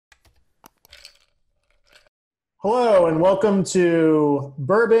Hello, and welcome to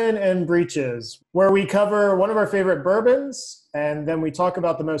Bourbon and Breaches, where we cover one of our favorite bourbons, and then we talk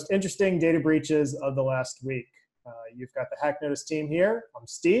about the most interesting data breaches of the last week. You've got the HackNotice team here. I'm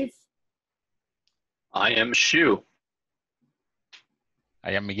Steve. I am Shu.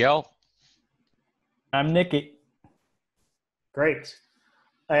 I am Miguel. I'm Nikki. Great.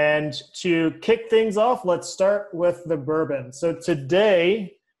 And to kick things off, let's start with the bourbon. So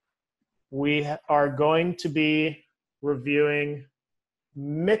today, we are going to be reviewing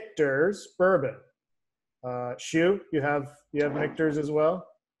Michter's bourbon. Shu, you have Michter's as well?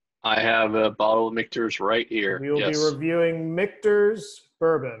 I have a bottle of Michter's right here. We will be reviewing Michter's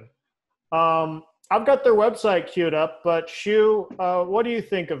bourbon. I've got their website queued up, but Shu, what do you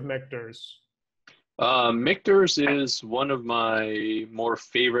think of Michter's? Michter's is one of my more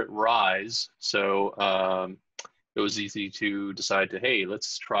favorite ryes, so it was easy to decide to, hey,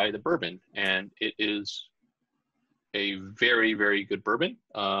 let's try the bourbon, and it is a very, very good bourbon.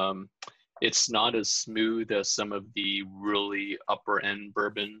 It's not as smooth as some of the really upper end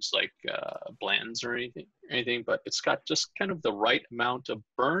bourbons like Blanton's or anything, but it's got just kind of the right amount of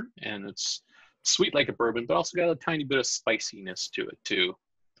burn, and it's sweet like a bourbon, but also got a tiny bit of spiciness to it too.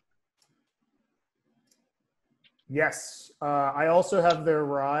 Yes, I also have their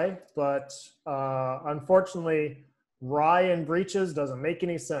rye, but unfortunately, rye and breaches doesn't make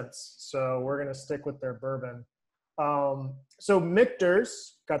any sense. So we're going to stick with their bourbon. So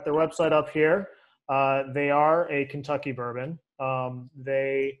Michter's got their website up here. They are a Kentucky bourbon.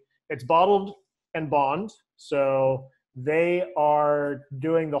 It's bottled and bond, so they are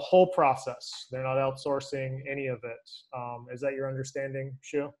doing the whole process. They're not outsourcing any of it. Is that your understanding,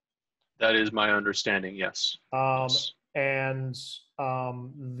 Shu? That is my understanding, yes. Yes. And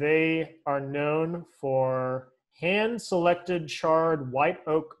they are known for hand-selected charred white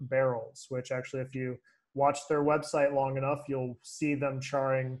oak barrels, which actually, if you watch their website long enough, you'll see them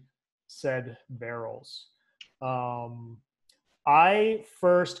charring said barrels. I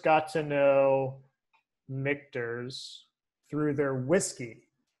first got to know Michter's through their whiskey.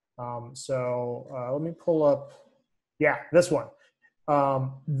 Let me pull up, this one.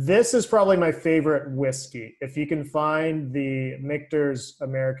 This is probably my favorite whiskey. If you can find the Michter's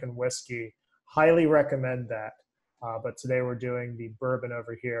American whiskey, highly recommend that. But today we're doing the bourbon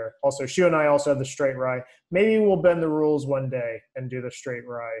over here. Also, Shu and I also have the straight rye. Maybe we'll bend the rules one day and do the straight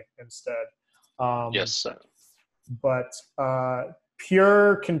rye instead. Yes. But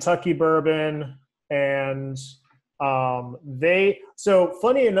pure Kentucky bourbon, and so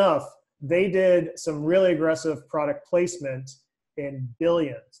funny enough, they did some really aggressive product placement in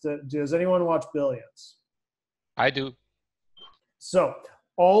Billions. Does anyone watch Billions? I do. So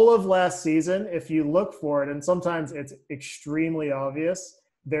all of last season, if you look for it, and sometimes it's extremely obvious,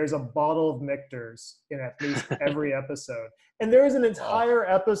 there's a bottle of Michter's in at least every episode. And there was an entire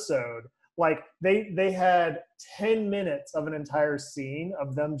episode, like they had 10 minutes of an entire scene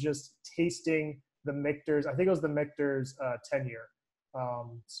of them just tasting the Michter's. I think it was the Michter's 10-year.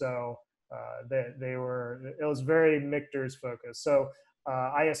 It was very Michter's focused. So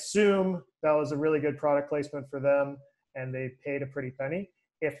I assume that was a really good product placement for them, and they paid a pretty penny.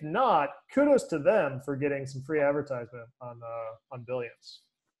 If not, kudos to them for getting some free advertisement on Billions.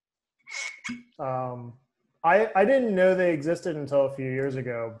 I didn't know they existed until a few years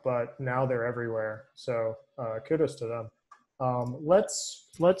ago, but now they're everywhere. So kudos to them. Let's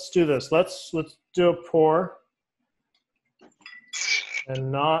do this. Let's do a pour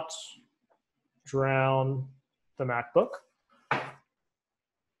and not drown the MacBook.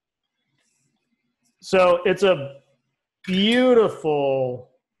 So it's a beautiful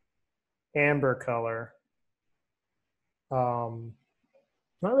amber color. Not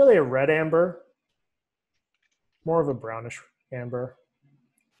really a red amber, more of a brownish amber.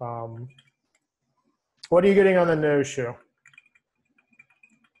 What are you getting on the nose, Shu?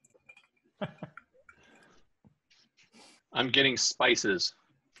 I'm getting spices.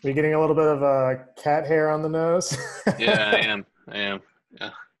 Are you getting a little bit of cat hair on the nose? Yeah, I am.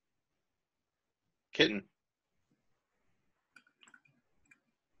 Yeah. Kitten.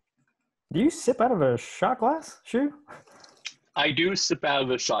 Do you sip out of a shot glass, Shu? I do sip out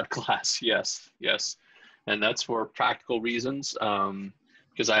of a shot glass, yes. And that's for practical reasons,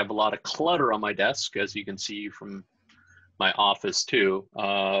 because I have a lot of clutter on my desk, as you can see from my office too.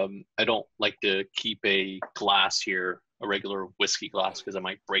 I don't like to keep a glass here, a regular whiskey glass, because I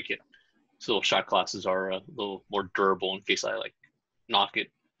might break it. So little shot glasses are a little more durable in case I knock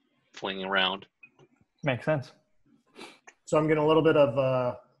it flinging around. Makes sense. So I'm getting a little bit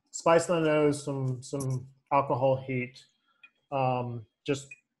of spice on the nose, some alcohol heat. Just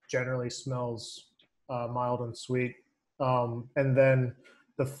generally smells mild and sweet. And then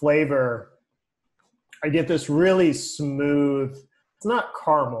the flavor, I get this really smooth, it's not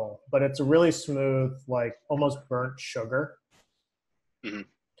caramel, but it's a really smooth, like almost burnt sugar. Mhm.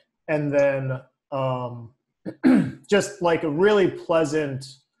 And then just like a really pleasant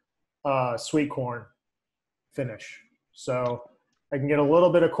sweet corn finish. So I can get a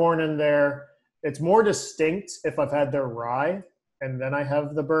little bit of corn in there. It's more distinct if I've had their rye and then I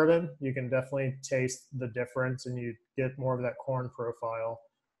have the bourbon. You can definitely taste the difference and you get more of that corn profile.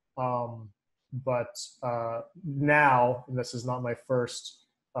 But now, and this is not my first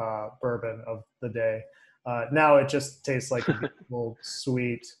bourbon of the day, now it just tastes like a beautiful,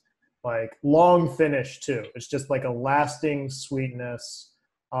 sweet, like long finish too. It's just like a lasting sweetness.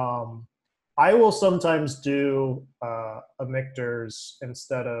 I will sometimes do a Michter's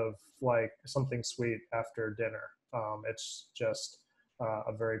instead of like something sweet after dinner. It's just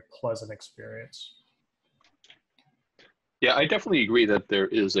a very pleasant experience. Yeah, I definitely agree that there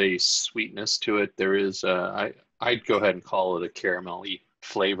is a sweetness to it. There is, I'd go ahead and call it a caramelly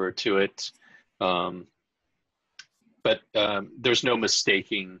flavor to it. But there's no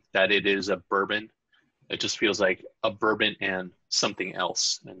mistaking that it is a bourbon. It just feels like a bourbon and something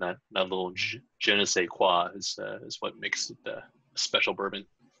else. And that little je ne sais quoi is what makes it a special bourbon.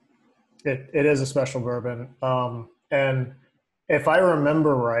 It is a special bourbon. And if I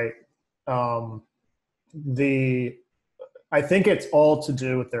remember right, I think it's all to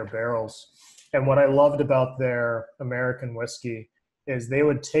do with their barrels. And what I loved about their American whiskey is they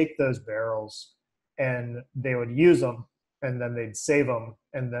would take those barrels and they would use them and then they'd save them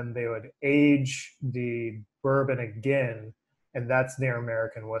and then they would age the bourbon again. And that's their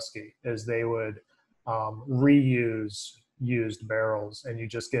American whiskey, is they would reuse used barrels and you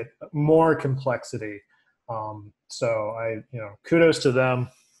just get more complexity. So kudos to them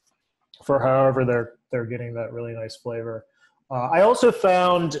for however they're getting that really nice flavor. I also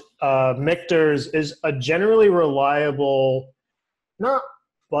found Michter's is a generally reliable, not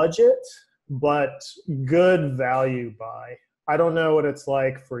budget, but good value buy. I don't know what it's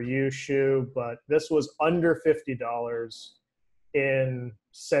like for you, Shu, but this was under $50 in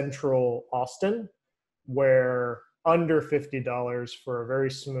central Austin, where under $50 for a very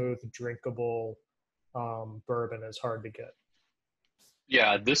smooth, drinkable bourbon is hard to get.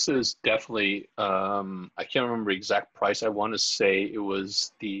 Yeah, this is definitely, I can't remember the exact price. I want to say it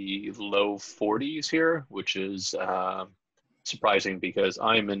was the low 40s here, which is surprising because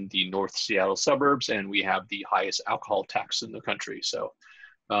I'm in the North Seattle suburbs and we have the highest alcohol tax in the country. So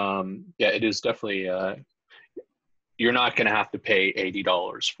yeah, it is definitely, you're not going to have to pay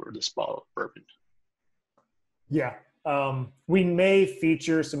 $80 for this bottle of bourbon. Yeah. We may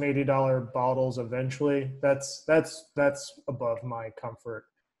feature some $80 bottles eventually. That's above my comfort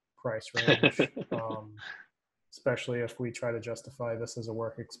price range, especially if we try to justify this as a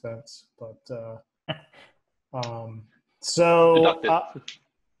work expense. But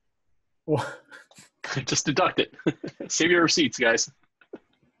just deduct it. Save your receipts, guys.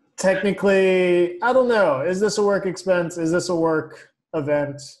 Technically, I don't know. Is this a work expense? Is this a work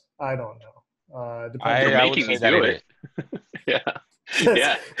event? I don't know. You're making me do it. Yeah.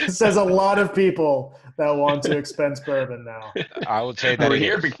 Yeah. It says a lot of people that want to expense bourbon now. I would say that we're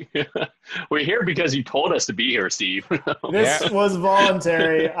here because you told us to be here, Steve. This was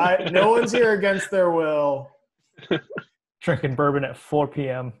voluntary. No one's here against their will. Drinking bourbon at 4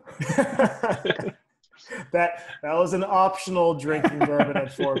 p.m. That was an optional drinking bourbon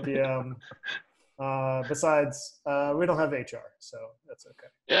at 4 p.m. Besides, we don't have HR, so that's okay.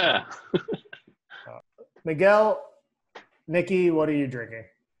 Yeah. Miguel, Nikki, what are you drinking?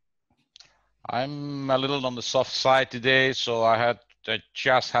 I'm a little on the soft side today, so I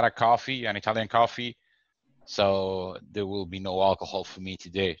just had a coffee, an Italian coffee. So there will be no alcohol for me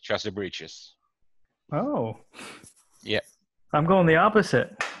today, just the breaches. Oh. Yeah. I'm going the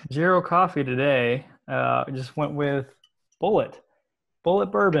opposite. Zero coffee today. I just went with Bullet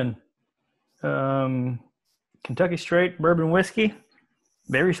bourbon. Kentucky straight bourbon whiskey.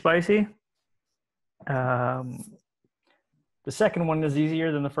 Very spicy. The second one is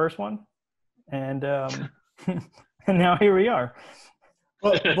easier than the first one. And and now here we are.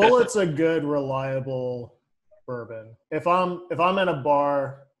 Well, Bullet's a good, reliable bourbon. If I'm at a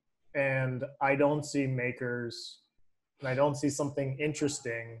bar and I don't see makers and I don't see something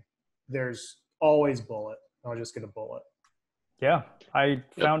interesting, there's always Bullet. I'll just get a Bullet. Yeah, I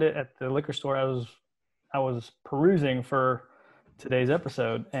found it at the liquor store. I was perusing for today's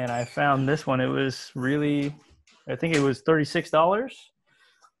episode, and I found this one. It was really, I think it was $36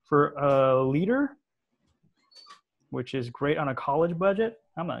 for a liter, which is great on a college budget.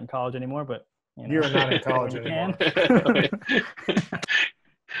 I'm not in college anymore, but You know, You're not in college when we anymore. can.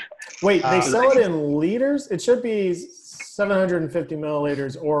 Wait, they So sell it in liters? It should be 750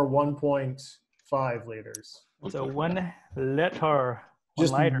 milliliters or 1.5 liters. So 1 liter,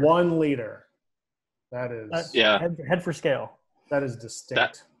 Just 1 liter. 1 liter. That is Yeah. Head for scale. that is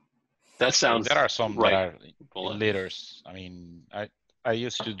distinct. That sounds There are some right. that are in liters. I mean, I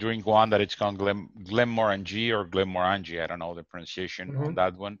used to drink one that it's called Glenmorangie or Glenmorangie. I don't know the pronunciation on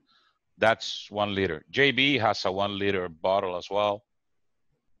that one. That's 1 liter. JB has a 1 liter bottle as well.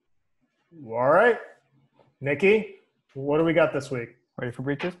 All right. Nikki, what do we got this week? Ready for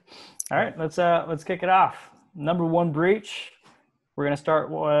breaches? All right, let's kick it off. Number 1 breach. We're going to start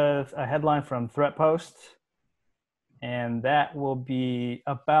with a headline from ThreatPost, and that will be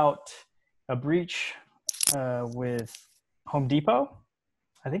about a breach with Home Depot.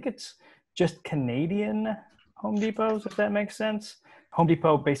 I think it's just Canadian Home Depots, if that makes sense. Home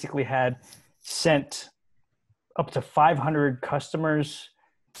Depot basically had sent up to 500 customers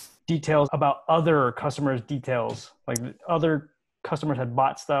details about other customers' details. Like other customers had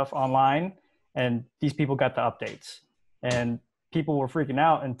bought stuff online, and these people got the updates. And people were freaking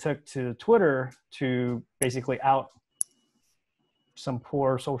out and took to Twitter to basically out some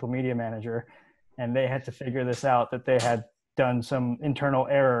poor social media manager. And they had to figure this out, that they had done some internal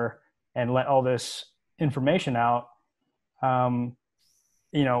error and let all this information out.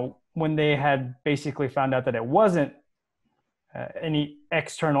 You know, when they had basically found out that it wasn't any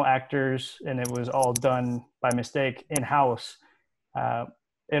external actors and it was all done by mistake in-house,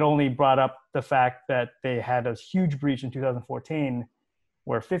 it only brought up the fact that they had a huge breach in 2014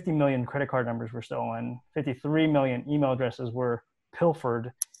 where 50 million credit card numbers were stolen, 53 million email addresses were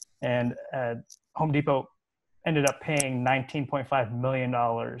pilfered, and Home Depot ended up paying $19.5 million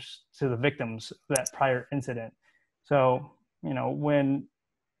to the victims of that prior incident. So, you know, when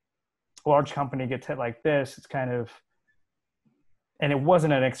a large company gets hit like this, it's kind of, and it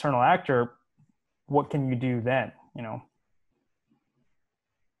wasn't an external actor, what can you do then, you know?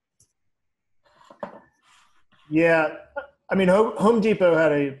 Yeah, I mean, Home Depot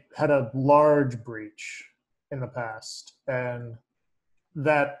had a large breach in the past, and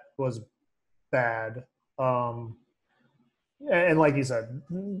that was bad. And like you said,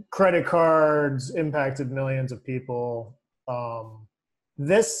 credit cards impacted millions of people.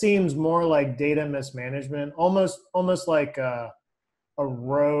 This seems more like data mismanagement, almost like a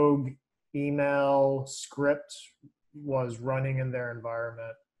rogue email script was running in their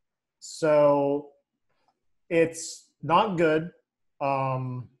environment. So it's not good.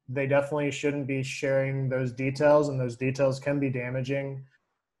 They definitely shouldn't be sharing those details, and those details can be damaging.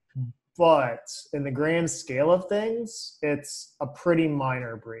 But in the grand scale of things, it's a pretty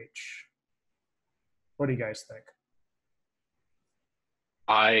minor breach. What do you guys think?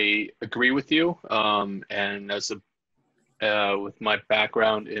 I agree with you. And as with my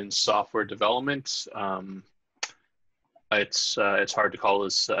background in software development, it's hard to call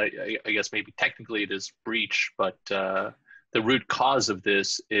this. I guess maybe technically it is breach, but the root cause of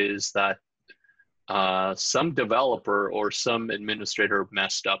this is that some developer or some administrator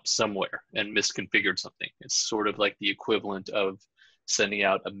messed up somewhere and misconfigured something. It's sort of like the equivalent of sending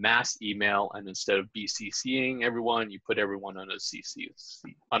out a mass email, and instead of BCCing everyone, you put everyone on a CC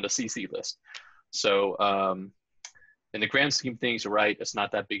list. So in the grand scheme of things, you're right, it's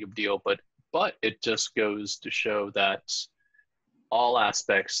not that big of a deal, but it just goes to show that all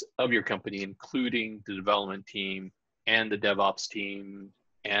aspects of your company, including the development team and the DevOps team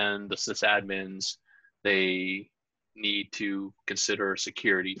and the sysadmins, they need to consider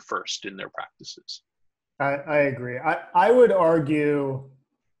security first in their practices. I agree. I would argue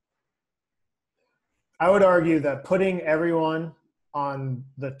that putting everyone on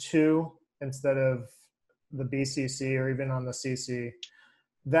the 2 instead of the BCC or even on the CC,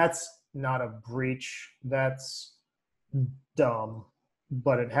 that's not a breach. That's dumb,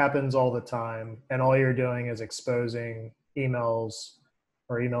 but it happens all the time. And all you're doing is exposing emails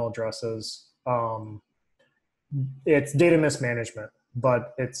or email addresses. It's data mismanagement,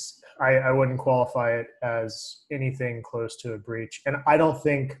 but I wouldn't qualify it as anything close to a breach. And I don't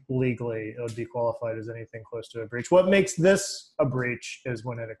think legally it would be qualified as anything close to a breach. What makes this a breach is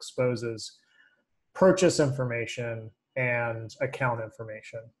when it exposes purchase information and account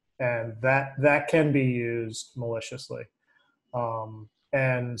information. And that can be used maliciously.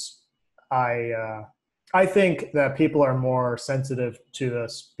 And I think that people are more sensitive to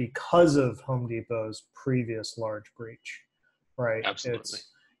this because of Home Depot's previous large breach, right? Absolutely.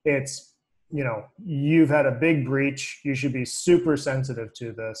 It's you know, you've had a big breach. You should be super sensitive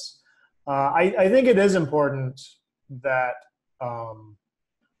to this. I think it is important that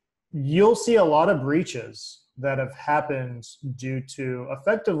you'll see a lot of breaches that have happened due to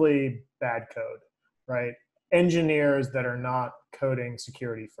effectively bad code, right? Engineers that are not coding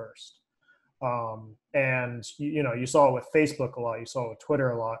security first. And you saw it with Facebook a lot, you saw it with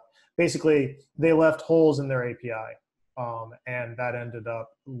Twitter a lot. Basically, they left holes in their API, and that ended up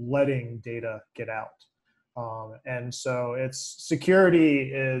letting data get out. And so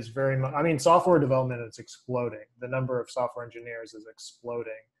security is very much, I mean, software development is exploding. The number of software engineers is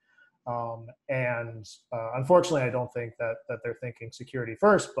exploding. Unfortunately, I don't think that they're thinking security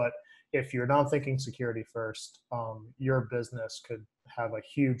first, but if you're not thinking security first, your business could have a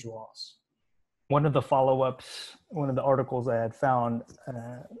huge loss. One of the follow-ups, one of the articles I had found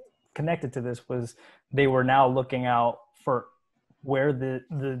connected to this was they were now looking out for where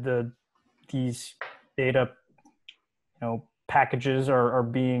these data, packages are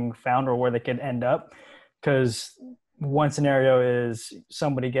being found, or where they could end up. Because one scenario is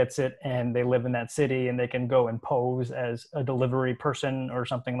somebody gets it and they live in that city and they can go and pose as a delivery person or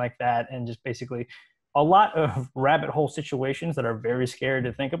something like that, and just basically a lot of rabbit hole situations that are very scary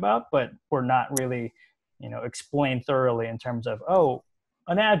to think about, but were not really, explained thoroughly in terms of, oh,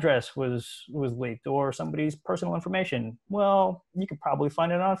 an address was leaked, or somebody's personal information. Well, you could probably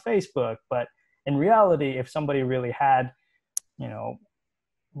find it on Facebook, but in reality, if somebody really had,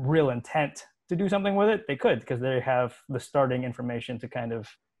 real intent to do something with it, they could, because they have the starting information to kind of,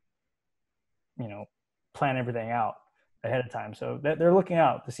 plan everything out ahead of time. So they're looking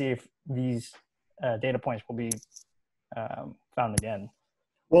out to see if these data points will be found again.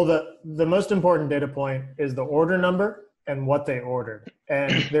 Well, the most important data point is the order number and what they ordered.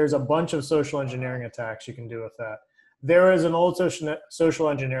 And there's a bunch of social engineering attacks you can do with that. There is an old social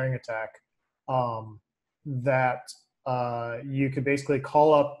engineering attack that you could basically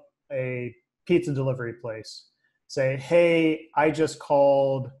call up a pizza delivery place, say, hey, I just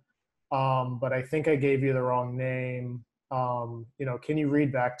called, but I think I gave you the wrong name. Can you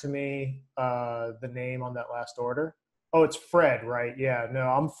read back to me the name on that last order? Oh, it's Fred, right? Yeah, no,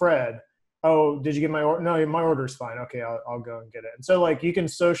 I'm Fred. Oh, did you get my order? No, my order's fine. Okay, I'll go and get it. And so you can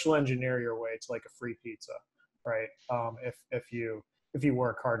social engineer your way to a free pizza, right? If you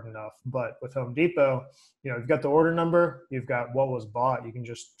work hard enough. But with Home Depot, you've got the order number, you've got what was bought. You can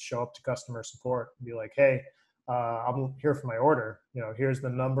just show up to customer support and be like, hey, I'm here for my order. Here's the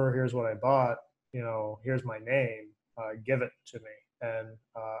number, here's what I bought, here's my name, give it to me. And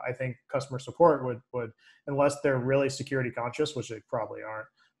I think customer support would, unless they're really security conscious, which they probably aren't,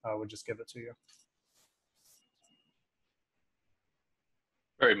 would just give it to you.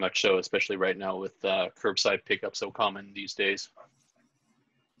 Very much so, especially right now with curbside pickup so common these days.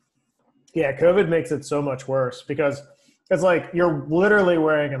 Yeah, COVID makes it so much worse, because it's you're literally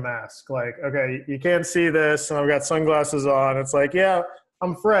wearing a mask. Okay, you can't see this, and I've got sunglasses on. It's yeah,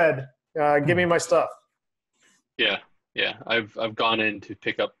 I'm Fred. Give me my stuff. Yeah. I've gone in to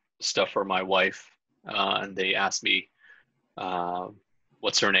pick up stuff for my wife, and they asked me,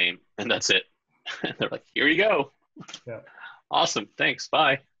 what's her name? And that's it. And they're like, here you go. Yeah. Awesome. Thanks.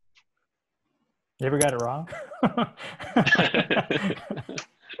 Bye. You ever got it wrong?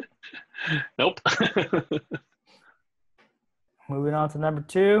 Nope. Moving on to number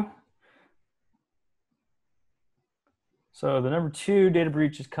 2. So the number 2 data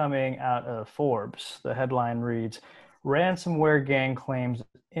breach is coming out of Forbes. The headline reads, ransomware gang claims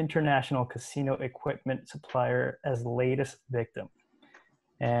international casino equipment supplier as latest victim.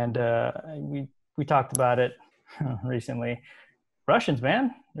 And we talked about it recently. Russians,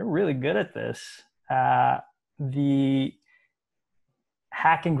 man, they're really good at this. The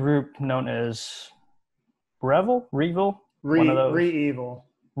hacking group known as REvil? ReEvil. ReEvil.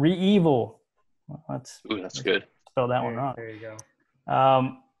 Well, that's good. Spell that one wrong. There you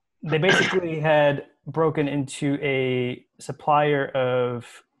go. They basically had broken into a supplier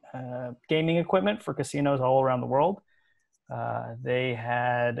of gaming equipment for casinos all around the world. They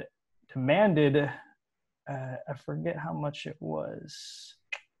had demanded, I forget how much it was.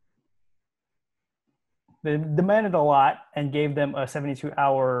 They demanded a lot and gave them a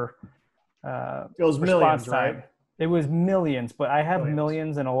 72-hour it was millions, time. Right? It was millions, but I have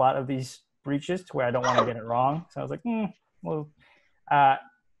millions in a lot of these breaches to where I don't want to get it wrong. So I was like,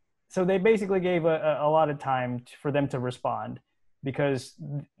 so they basically gave a lot of time for them to respond, because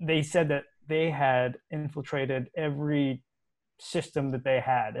they said that they had infiltrated every system that they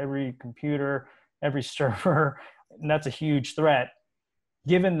had, every computer, every server, and that's a huge threat.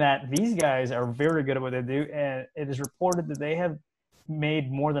 Given that these guys are very good at what they do, and it is reported that they have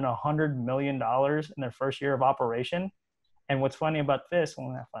made more than $100 million in their first year of operation. And what's funny about this, well,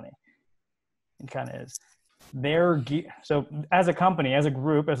 not funny, it kind of is, So as a company, as a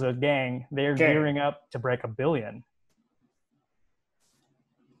group, as a gang, they're gearing up to break $1 billion.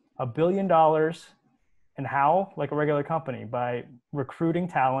 $1 billion. And how? Like a regular company, by recruiting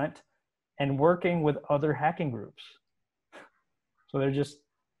talent and working with other hacking groups. So they're just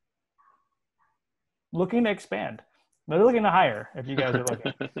looking to expand. They're looking to hire if you guys are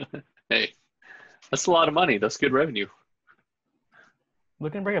looking. Hey, that's a lot of money. That's good revenue.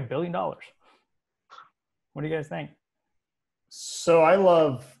 Looking to break $1 billion. What do you guys think? So I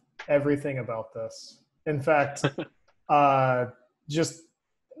love everything about this. In fact, just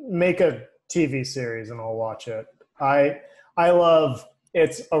make a TV series and I'll watch it. I love,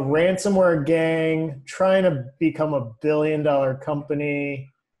 it's a ransomware gang trying to become $1 billion company.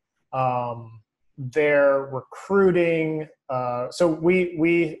 They're recruiting. So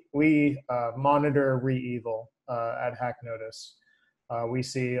we monitor ReEvil at HackNotice. We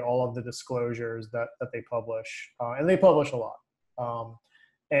see all of the disclosures that they publish, and they publish a lot.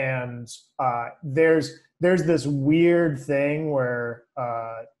 There's this weird thing where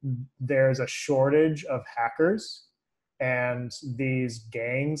there's a shortage of hackers, and these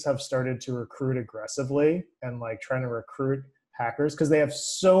gangs have started to recruit aggressively and like trying to recruit hackers because they have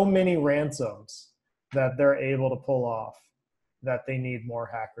so many ransoms that they're able to pull off that they need more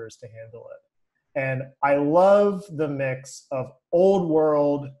hackers to handle it. And I love the mix of old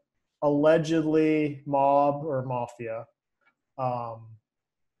world, allegedly mob or mafia,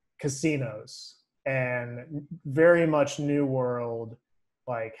 casinos, and very much new world,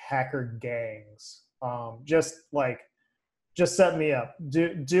 like hacker gangs. Just set me up.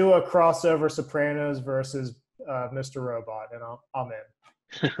 Do a crossover Sopranos versus Mr. Robot, and I'm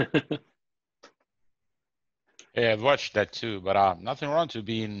in. Yeah, I've watched that too, but nothing wrong to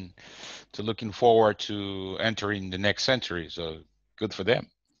looking forward to entering the next century. So good for them.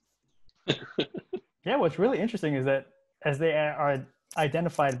 Yeah, what's really interesting is that as they are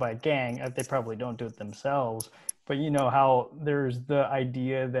identified by gang, they probably don't do it themselves, but you know how there's the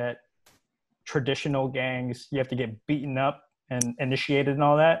idea that traditional gangs, you have to get beaten up and initiated and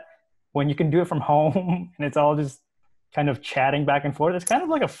all that. When you can do it from home and it's all just kind of chatting back and forth, it's kind of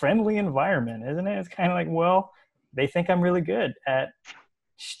like a friendly environment, isn't it? It's kind of like, well, they think I'm really good at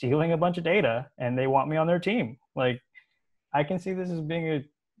stealing a bunch of data and they want me on their team. Like, I can see this as being a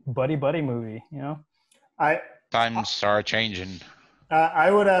buddy movie, you know? Times are changing.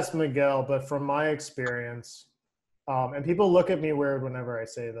 I would ask Miguel, but from my experience, and people look at me weird whenever I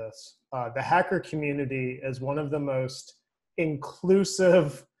say this, the hacker community is one of the most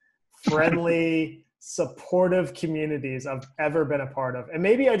inclusive, friendly, supportive communities I've ever been a part of. And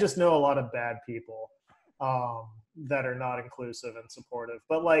maybe I just know a lot of bad people that are not inclusive and supportive.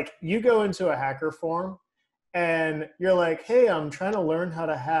 But like, you go into a hacker forum and you're like, hey, I'm trying to learn how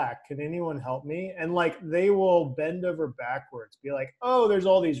to hack. Can anyone help me? And like, they will bend over backwards, be like, oh, there's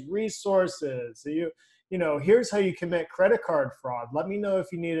all these resources. So you know, here's how you commit credit card fraud. Let me know if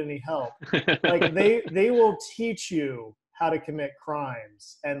you need any help. Like they will teach you how to commit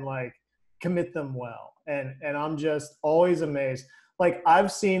crimes and like commit them well. And I'm just always amazed. Like,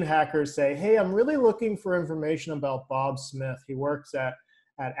 I've seen hackers say, hey, I'm really looking for information about Bob Smith. He works at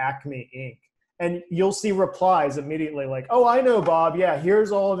Acme Inc. And you'll see replies immediately like, oh, I know Bob. Yeah,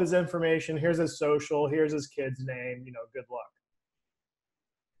 here's all of his information. Here's his social. Here's his kid's name. You know, good luck.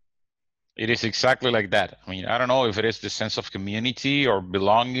 It is exactly like that. I mean, I don't know if it is the sense of community or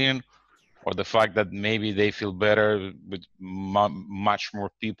belonging, or the fact that maybe they feel better with much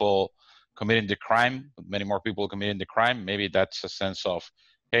more people committing the crime, many more people committing the crime. Maybe that's a sense of,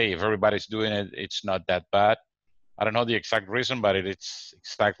 hey, if everybody's doing it, it's not that bad. I don't know the exact reason, but it's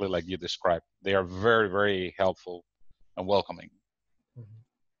exactly like you described. They are very, very helpful and welcoming.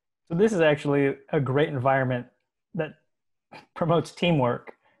 So this is actually a great environment that promotes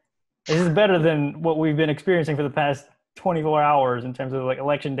teamwork. This is better than what we've been experiencing for the past 24 hours in terms of like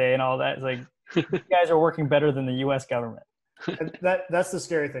election day and all that. It's like, you guys are working better than the US government. And that's the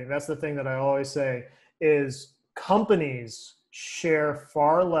scary thing. That's the thing that I always say is companies share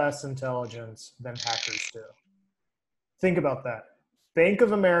far less intelligence than hackers do. Think about that. Bank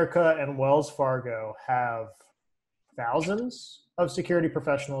of America and Wells Fargo have thousands of security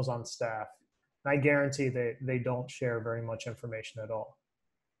professionals on staff. And I guarantee they don't share very much information at all.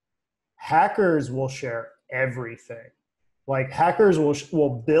 Hackers will share everything. Like, hackers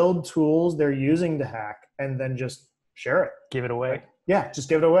will build tools they're using to hack and then just share it. Give it away. Like, yeah, just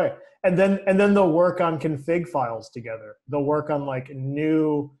give it away. And then they'll work on config files together. They'll work on like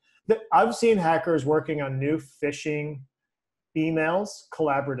I've seen hackers working on new phishing emails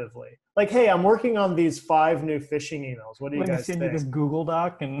collaboratively. Like, hey, I'm working on these 5 new phishing emails. What do you guys think? Send you this Google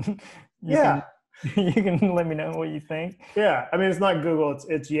Doc and yeah. You can let me know what you think. Yeah, I mean, it's not Google,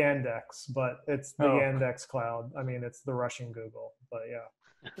 it's Yandex, but it's the Oh. Yandex cloud. I mean, it's the Russian Google, but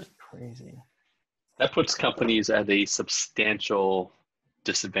yeah. Crazy. That puts companies at a substantial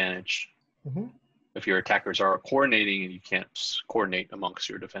disadvantage Mm-hmm. if your attackers are coordinating and you can't coordinate amongst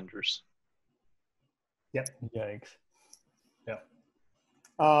your defenders. Yikes.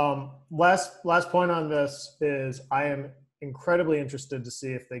 Last point on this is I am incredibly interested to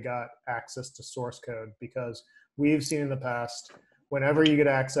see if they got access to source code, because we've seen in the past, whenever you get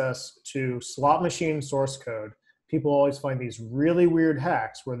access to slot machine source code, people always find these really weird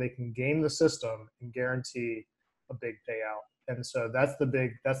hacks where they can game the system and guarantee a big payout. And so that's the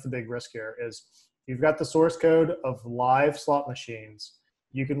big risk here is you've got the source code of live slot machines.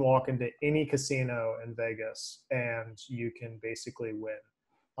 You can walk into any casino in Vegas and you can basically win.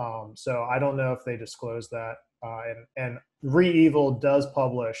 So I don't know if they disclose that. And ReEvil does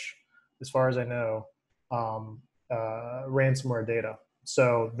publish, as far as I know, ransomware data.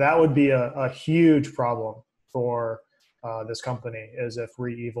 So that would be a huge problem for this company, is if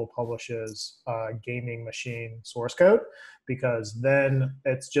ReEvil publishes gaming machine source code, because then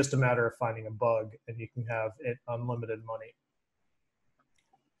it's just a matter of finding a bug and you can have it unlimited money.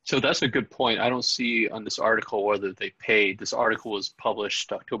 So that's a good point. I don't see on this article whether they paid. This article was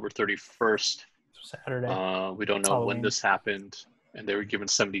published October 31st. Saturday. We don't know Halloween. when this happened, and they were given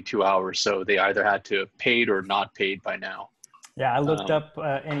 72 hours. So they either had to have paid or not paid by now. Yeah, I looked up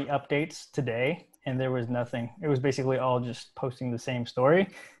any updates today, and there was nothing. It was basically all just posting the same story.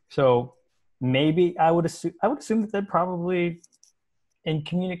 So maybe I would assume that they're probably in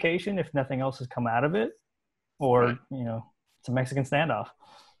communication if nothing else has come out of it, or Right. It's a Mexican standoff.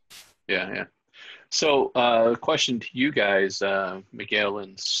 Yeah. So question to you guys, Miguel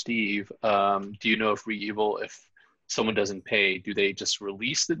and Steve, do you know if ReEvil, if someone doesn't pay, do they just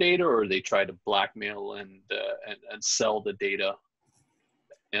release the data, or they try to blackmail and sell the data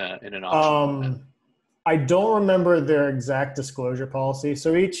in an auction? I don't remember their exact disclosure policy.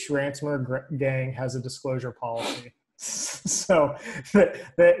 So each ransomware gang has a disclosure policy. So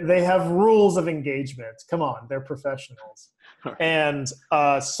they have rules of engagement. Come on, they're professionals. And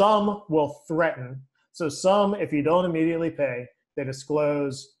some will threaten. So some, if you don't immediately pay, they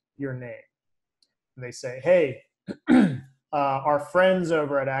disclose your name. And they say, hey, our friends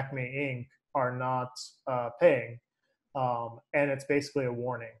over at Acme Inc. are not paying. And it's basically a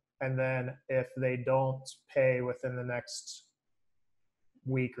warning. And then if they don't pay within the next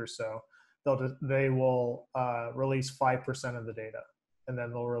week or so, they will release 5% of the data. And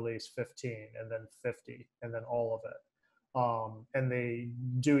then they'll release 15, and then 50, and then all of it. And they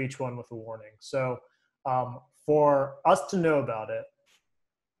do each one with a warning. So for us to know about it,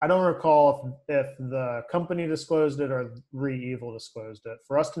 I don't recall if the company disclosed it or ReEvil disclosed it.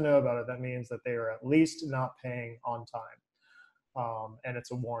 For us to know about it, that means that they are at least not paying on time. And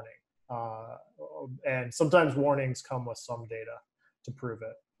it's a warning. And sometimes warnings come with some data to prove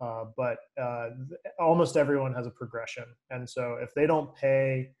it. But almost everyone has a progression. And so if they don't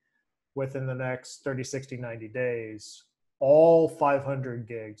pay within the next 30, 60, 90 days, all 500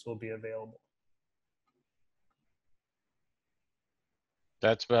 gigs will be available.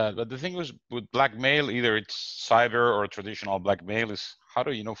 That's bad. But the thing was with blackmail, either it's cyber or traditional blackmail, is how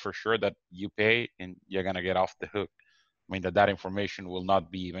do you know for sure that you pay and you're gonna get off the hook? I mean, that information will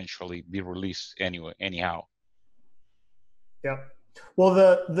not be eventually be released anyhow. Yeah. Well,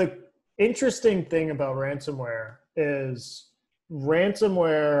 the interesting thing about ransomware is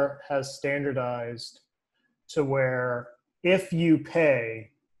ransomware has standardized to where if you pay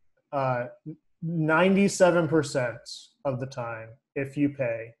 97% of the time, if you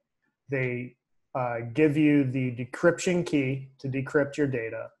pay, they give you the decryption key to decrypt your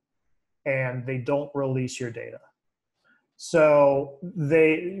data, and they don't release your data. So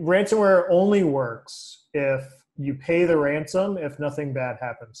ransomware only works if you pay the ransom, if nothing bad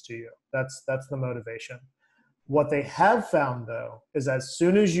happens to you. That's the motivation. What they have found, though, is as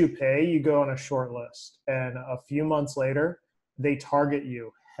soon as you pay, you go on a short list. And a few months later, they target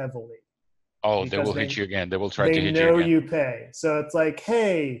you heavily. Oh, they will hit you again. They will try to hit you again. They know you pay. So it's like,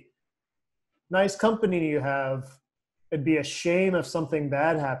 hey, nice company you have. It'd be a shame if something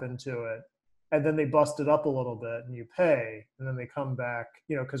bad happened to it. And then they bust it up a little bit and you pay. And then they come back,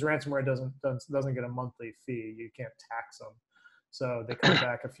 because ransomware doesn't get a monthly fee. You can't tax them. So they come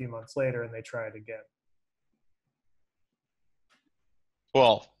back a few months later and they try it again.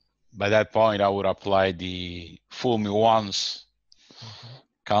 Well, by that point, I would apply the fool me once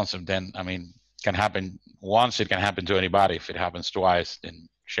concept. Then, I mean, can happen once, it can happen to anybody. If it happens twice, then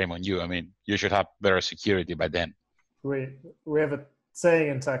shame on you. I mean, you should have better security by then. We have a saying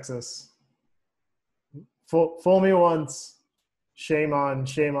in Texas, Fool me once, shame on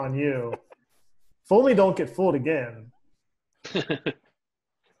you. Fool me, don't get fooled again.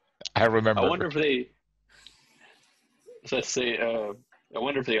 I remember. I wonder if they, let's say, I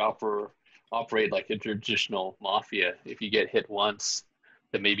wonder if they operate like a traditional mafia. If you get hit once,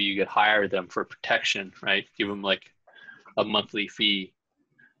 then maybe you could hire them for protection, right? Give them like a monthly fee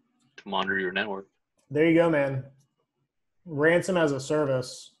to monitor your network. There you go, man. Ransom as a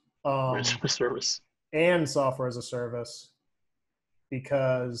service, Ransom service. and software as a service,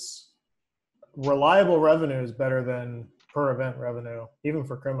 because reliable revenue is better than per event revenue, even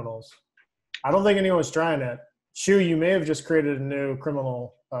for criminals. I don't think anyone's trying it. Shu, you may have just created a new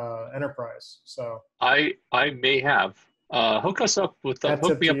criminal enterprise. So I may have. Hook us up with That's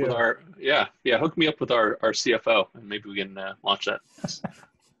hook up me to up with you. our hook me up with our CFO, and maybe we can launch that.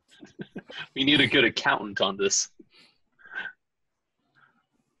 We need a good accountant on this.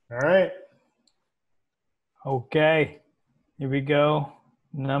 all right. Okay, here we go.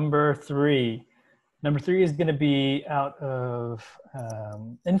 Number 3. Number 3 is going to be out of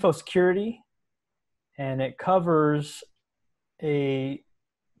info security, and it covers a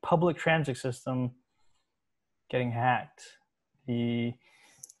public transit system getting hacked. The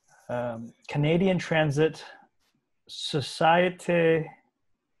Canadian Transit Société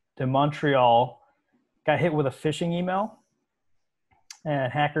de Montreal got hit with a phishing email,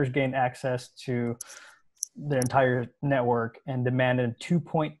 and hackers gained access to their entire network and demanded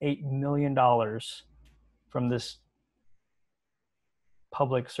 $2.8 million from this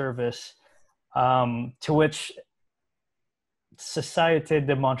public service, to which Société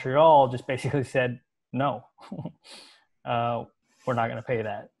de Montreal just basically said, no, we're not going to pay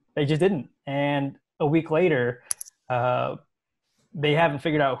that. They just didn't. And a week later, they haven't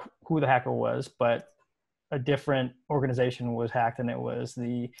figured out who the hacker was, but a different organization was hacked, and it was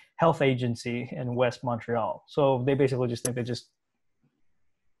the health agency in West Montreal. So they basically just think they just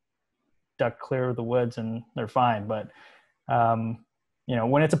duck clear of the woods and they're fine. But,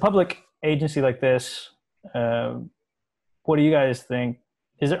 when it's a public agency like this, what do you guys think?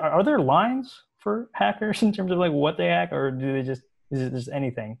 Are there lines for hackers in terms of like what they hack, or is it just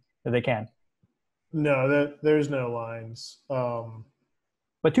anything that they can? No, there's no lines.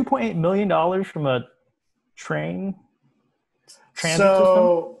 But $2.8 million from a transit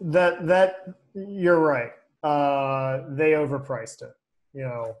so system? that you're right. They overpriced it.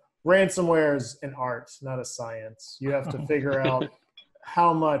 Ransomware is an art, not a science. You have to figure out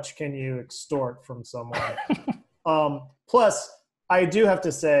how much can you extort from someone. Plus, I do have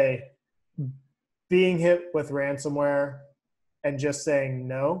to say, being hit with ransomware and just saying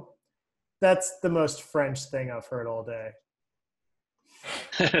no, that's the most French thing I've heard all day.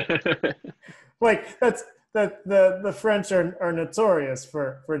 Like the French are notorious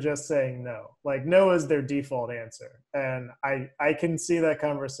for just saying no. Like no is their default answer, and I can see that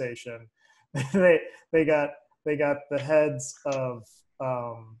conversation. they got the heads of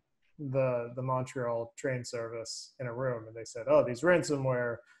the Montreal train service in a room, and they said, "Oh, this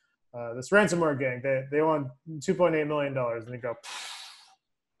ransomware gang, they want $2.8 million," and they go,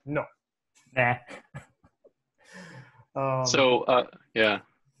 "No, nah." Yeah.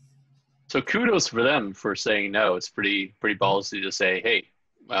 So kudos for them for saying no. It's pretty ballsy to say, hey,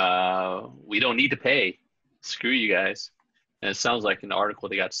 we don't need to pay. Screw you guys. And it sounds like in the article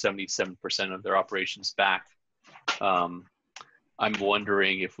they got 77% of their operations back. I'm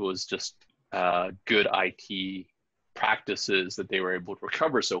wondering if it was just good IT practices that they were able to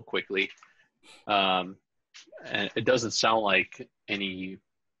recover so quickly. And it doesn't sound like any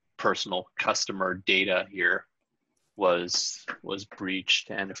personal customer data here was breached,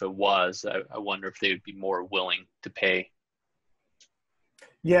 and if it was, I wonder if they would be more willing to pay.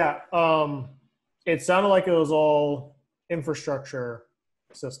 Yeah, it sounded like it was all infrastructure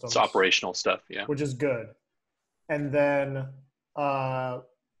systems. It's operational stuff, yeah. Which is good. And then ransomware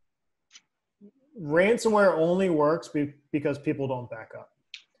only works because people don't back up.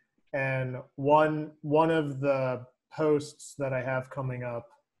 And one of the posts that I have coming up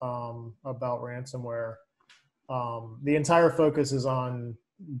about ransomware, the entire focus is on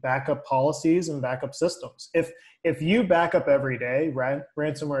backup policies and backup systems. If you back up every day,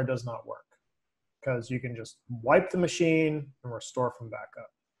 ransomware does not work, because you can just wipe the machine and restore from backup.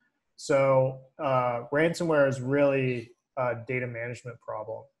 So ransomware is really a data management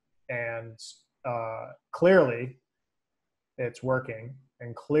problem, and clearly it's working,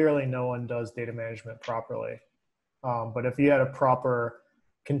 and clearly no one does data management properly. But if you had a proper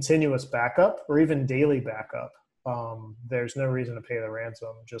continuous backup or even daily backup, there's no reason to pay the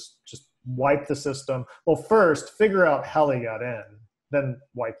ransom. Just wipe the system. Well, first figure out how they got in. then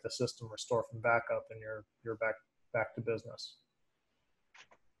wipe the system, restore from backup, and you're back to business.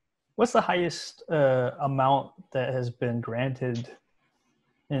 What's the highest amount that has been granted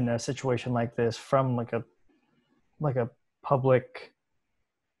in a situation like this from like a public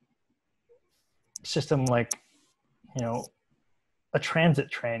system, like, you know, a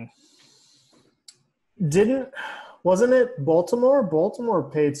transit train? Wasn't it Baltimore? Baltimore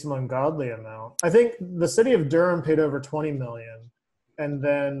paid some ungodly amount. I think the city of Durham paid over 20 million, and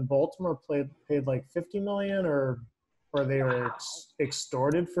then Baltimore paid like 50 million, or they were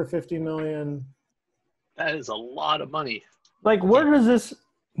extorted for 50 million. That is a lot of money. Like, where does this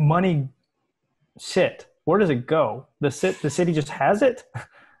money sit? Where does it go? The city just has it?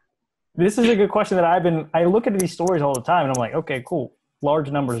 This is a good question that I look at these stories all the time, and I'm like, okay, cool. Large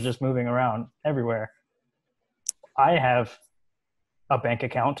numbers just moving around everywhere. I have a bank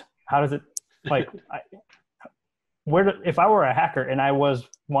account. How does it, like, if I were a hacker and I was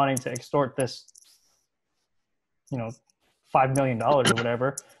wanting to extort this, you know, $5 million or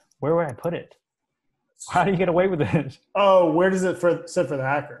whatever, where would I put it? How do you get away with this? Oh, where does it sit for the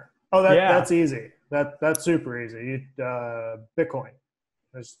hacker? Oh, that's easy. That's super easy. Bitcoin.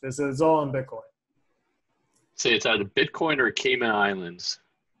 This is all in Bitcoin. Say it's either Bitcoin or Cayman Islands.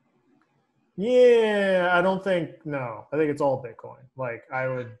 Yeah, I think it's all Bitcoin. Like,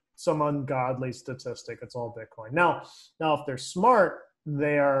 some ungodly statistic, it's all Bitcoin. Now if they're smart,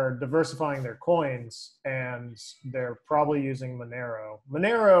 they are diversifying their coins, and they're probably using Monero.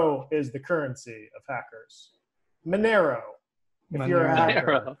 Monero is the currency of hackers. Monero. If you're a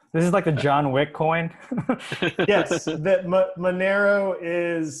hacker. This is like the John Wick coin. Yes, Monero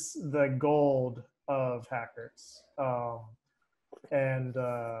is the gold of hackers.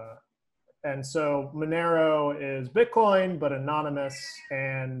 And so Monero is Bitcoin, but anonymous,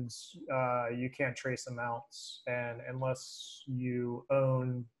 and you can't trace amounts. And unless you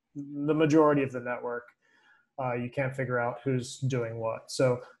own the majority of the network, you can't figure out who's doing what.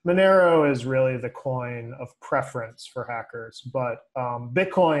 So Monero is really the coin of preference for hackers, but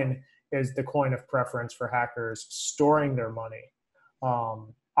Bitcoin is the coin of preference for hackers storing their money.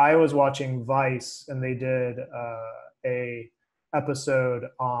 I was watching Vice, and they did a episode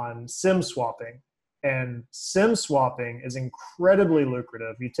on SIM swapping, and SIM swapping is incredibly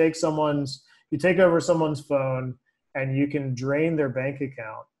lucrative. You take over someone's phone, and you can drain their bank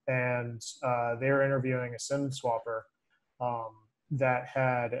account. And they were interviewing a SIM swapper that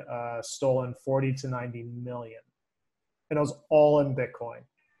had stolen 40 to 90 million, and it was all in Bitcoin.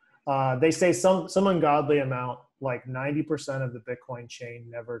 They say some ungodly amount, like 90% of the Bitcoin chain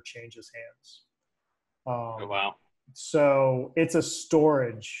never changes hands. Oh, wow. So it's a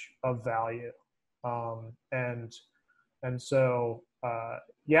storage of value. And so,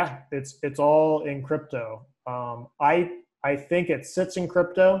 yeah, it's all in crypto. I think it sits in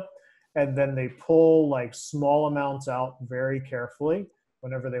crypto, and then they pull like small amounts out very carefully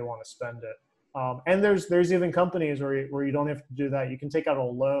whenever they want to spend it. And there's even companies where you don't have to do that. You can take out a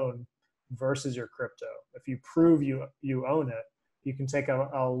loan versus your crypto. If you prove you own it, you can take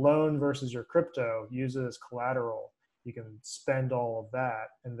a loan versus your crypto, use it as collateral. You can spend all of that,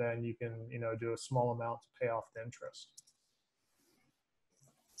 and then you can, do a small amount to pay off the interest.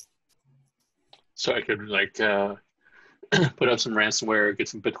 So I could put up some ransomware, get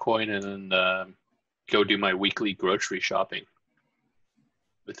some Bitcoin, and then go do my weekly grocery shopping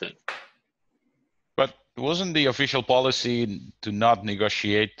with it. But wasn't the official policy to not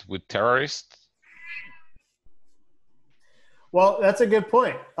negotiate with terrorists? Well, that's a good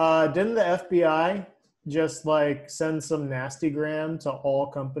point. Didn't the FBI just send some nastygram to all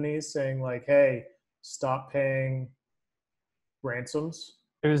companies saying hey, stop paying ransoms?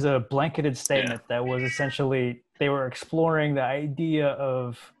 It was a blanketed statement that was essentially, they were exploring the idea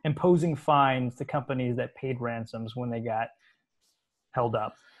of imposing fines to companies that paid ransoms when they got held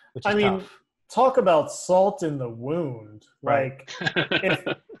up, which is tough. Talk about salt in the wound. Right.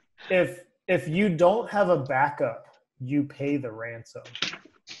 If you don't have a backup, you pay the ransom.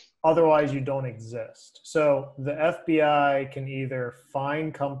 Otherwise, you don't exist. So the FBI can either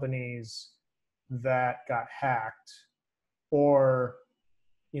fine companies that got hacked, or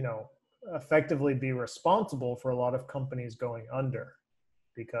effectively be responsible for a lot of companies going under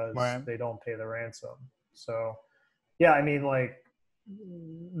because they don't pay the ransom. So, yeah,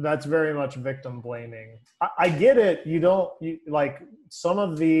 that's very much victim blaming. I get it. Some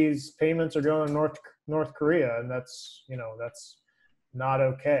of these payments are going to North Korea, and that's not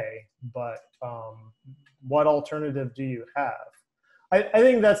okay. But what alternative do you have? I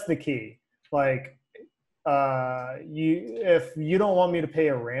think that's the key. If you don't want me to pay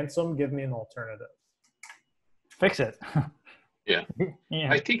a ransom, give me an alternative. Fix it. Yeah.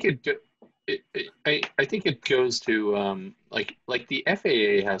 Yeah. I think I think it goes to like the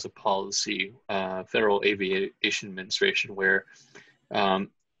FAA has a policy, Federal Aviation Administration, where um,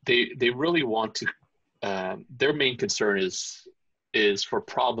 they really want to. Their main concern is for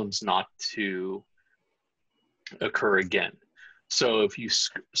problems not to occur again. So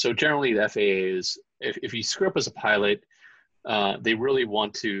so generally the FAA is if you screw up as a pilot, they really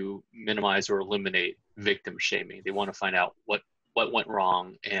want to minimize or eliminate victim shaming. They want to find out what went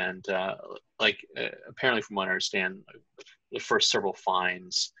wrong, and apparently, from what I understand, the first several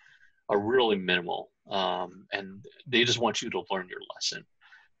fines are really minimal, and they just want you to learn your lesson.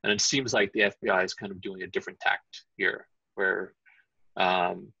 And it seems like the FBI is kind of doing a different tact here, where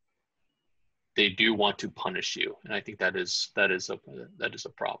they do want to punish you, and I think that is a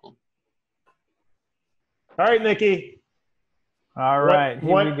problem. All right, Nikki. All right,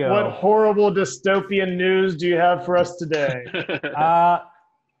 here we go. What horrible dystopian news do you have for us today?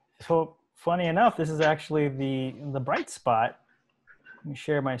 So funny enough, this is actually the bright spot. Let me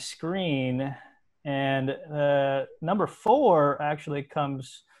share my screen. And number 4 actually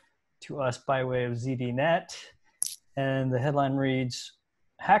comes to us by way of ZDNet. And the headline reads,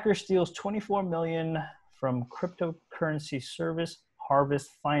 Hacker steals 24 million from cryptocurrency service Harvest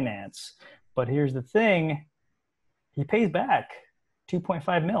Finance. But here's the thing, he pays back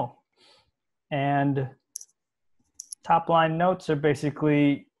 2.5 mil. And top line notes are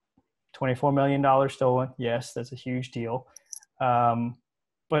basically $24 million stolen. Yes, that's a huge deal.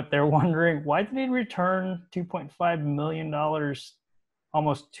 But they're wondering, why did he return $2.5 million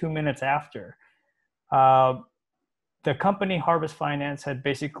almost 2 minutes after? The company Harvest Finance had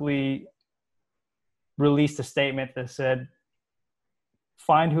basically released a statement that said,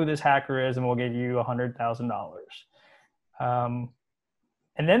 find who this hacker is and we'll give you $100,000.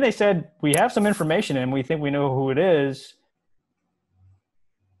 And then they said, we have some information and we think we know who it is,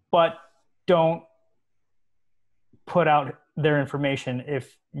 but don't put out their information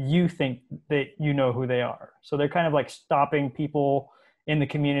if you think that you know who they are. So they're kind of like stopping people in the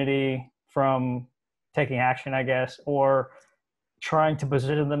community from taking action, I guess, or trying to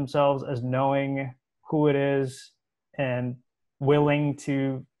position themselves as knowing who it is and willing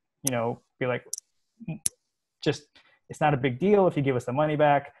to, be like, just, it's not a big deal if you give us the money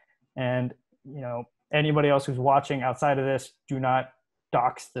back. And, anybody else who's watching outside of this, do not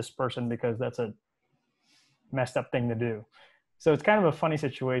dox this person because that's a messed up thing to do. So it's kind of a funny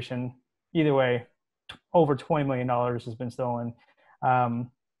situation. Either way, over $20 million has been stolen. Back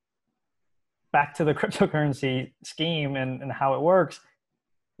to the cryptocurrency scheme and how it works.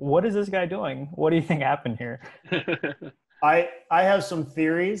 What is this guy doing? What do you think happened here? I have some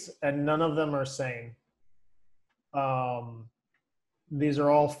theories, and none of them are sane. These are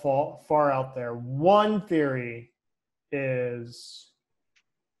all far out there. One theory is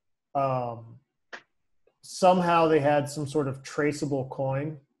somehow they had some sort of traceable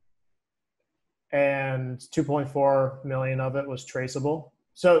coin, and 2.4 million of it was traceable.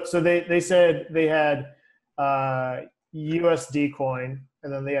 So they said they had USD coin,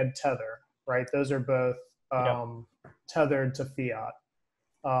 and then they had Tether, right? Those are both tethered to fiat.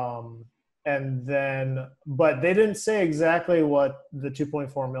 And then, but they didn't say exactly what the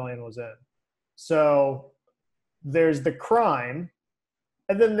 2.4 million was in. So there's the crime,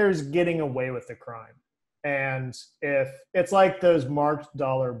 and then there's getting away with the crime. And if it's like those marked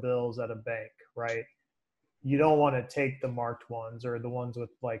dollar bills at a bank, right? You don't want to take the marked ones or the ones with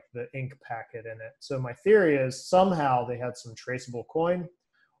like the ink packet in it. So my theory is somehow they had some traceable coin,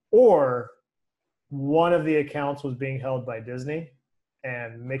 or one of the accounts was being held by Disney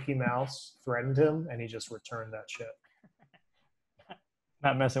and Mickey Mouse threatened him and he just returned that shit.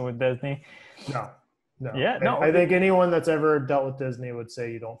 Not messing with Disney. No. Yeah, no. I think anyone that's ever dealt with Disney would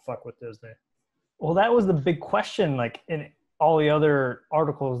say you don't fuck with Disney. Well, that was the big question. Like in all the other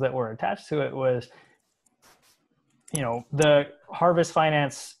articles that were attached to it was, the Harvest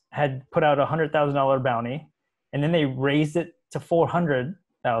Finance had put out $100,000 bounty, and then they raised it to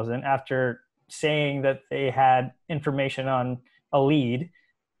 $400,000 after saying that they had information on a lead.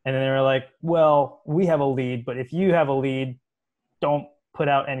 And then they were like, well, we have a lead, but if you have a lead, don't put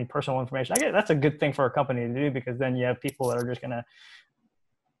out any personal information. I guess that's a good thing for a company to do, because then you have people that are just going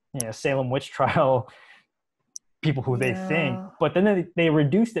to, Salem witch trial people who they think. But then they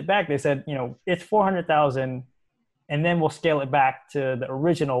reduced it back. They said, it's 400,000, and then we'll scale it back to the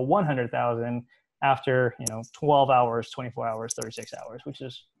original 100,000 after, 12 hours, 24 hours, 36 hours, which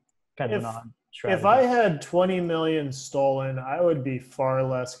is kind of an odd strategy. If I had 20 million stolen, I would be far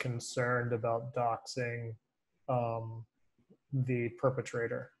less concerned about doxing the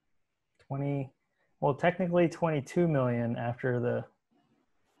perpetrator. 20. Well, technically 22 million after the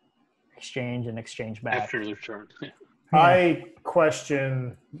exchange and exchange back. After the return. I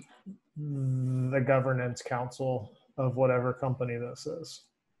question the governance council of whatever company this is.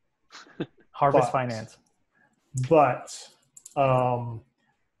 Harvest Finance. But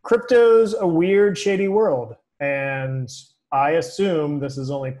crypto's a weird, shady world. And I assume this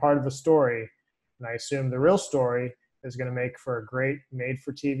is only part of the story. And I assume the real story is going to make for a great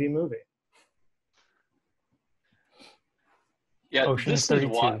made-for-TV movie. Yeah, Ocean's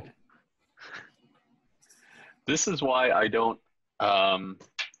 32. This is why I don't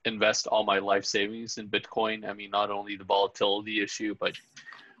invest all my life savings in Bitcoin. I mean, not only the volatility issue, but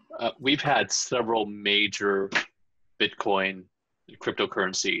we've had several major Bitcoin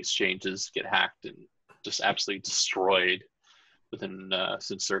cryptocurrency exchanges get hacked and just absolutely destroyed within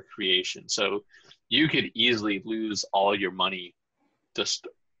since their creation. So you could easily lose all your money just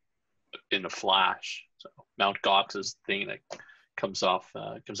in a flash. So Mt. Gox is the thing that comes out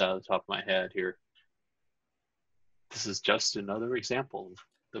of the top of my head here. This is just another example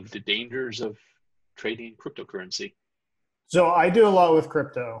of the dangers of trading cryptocurrency. So I do a lot with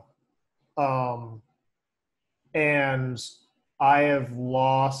crypto. And I have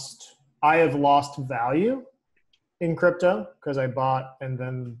lost value in crypto because I bought and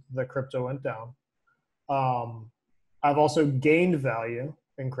then the crypto went down. I've also gained value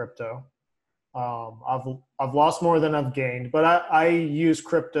in crypto. I've lost more than I've gained, but I use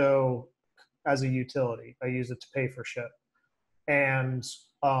crypto as a utility. I use it to pay for shit. And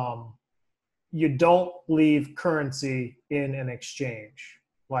you don't leave currency in an exchange.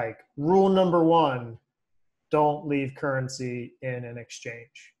 Like rule number 1, don't leave currency in an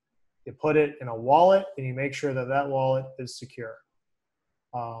exchange. You put it in a wallet and you make sure that that wallet is secure.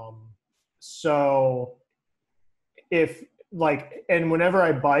 So if like, and whenever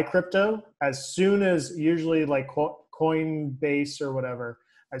I buy crypto, as soon as usually like Coinbase or whatever,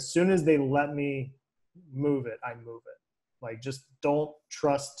 as soon as they let me move it, I move it. Like just don't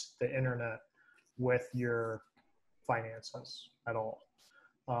trust the internet with your finances at all.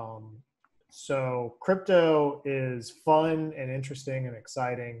 So crypto is fun and interesting and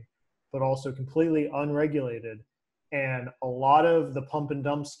exciting, but also completely unregulated. And a lot of the pump and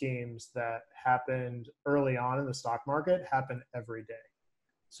dump schemes that happened early on in the stock market happen every day.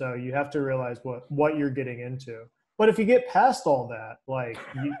 So you have to realize what you're getting into. But if you get past all that, like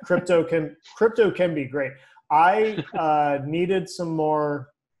crypto can be great. I needed some more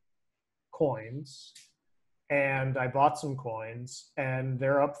coins, and I bought some coins, and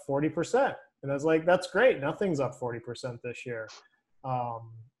they're up 40%. And I was like, that's great. Nothing's up 40% this year.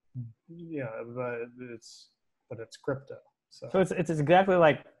 You know, but it's crypto. So it's exactly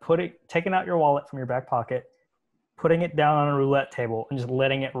like taking out your wallet from your back pocket, putting it down on a roulette table, and just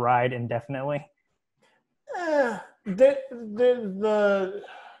letting it ride indefinitely. The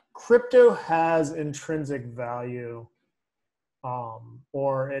crypto has intrinsic value,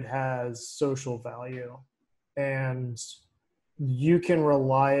 or it has social value, and you can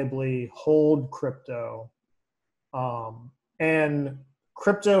reliably hold crypto, and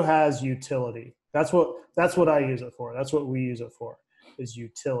crypto has utility. That's what I use it for. That's what we use it for, is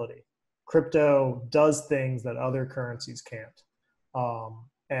utility. Crypto does things that other currencies can't,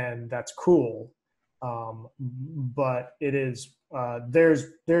 and that's cool. But it is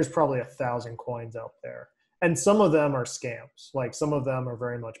there's probably 1,000 coins out there, and some of them are scams. Like some of them are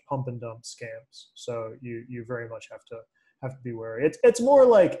very much pump and dump scams. So you very much have to be wary. It's more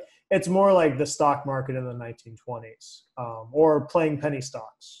like the stock market in the 1920s, or playing penny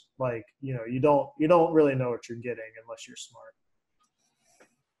stocks. Like you don't really know what you're getting unless you're smart.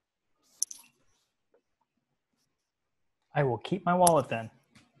 I will keep my wallet then.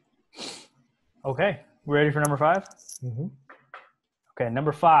 Okay, we ready for number 5? Mm-hmm. Okay,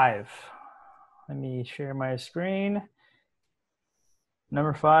 number 5. Let me share my screen.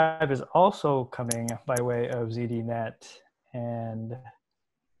 Number 5 is also coming by way of ZDNet, and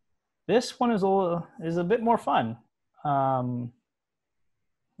this one is a bit more fun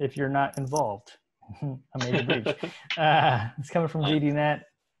if you're not involved. A major breach. It's coming from ZDNet.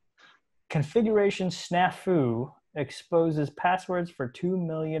 Configuration snafu exposes passwords for 2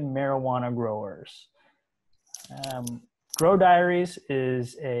 million marijuana growers. Grow Diaries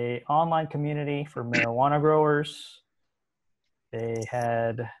is an online community for marijuana growers. They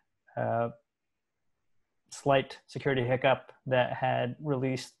had a slight security hiccup that had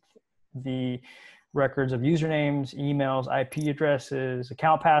released the records of usernames, emails, IP addresses,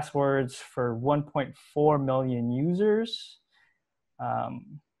 account passwords for 1.4 million users.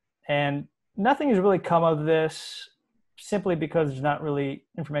 And nothing has really come of this simply because there's not really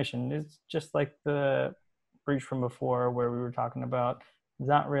information. It's just like the breach from before where we were talking about. It's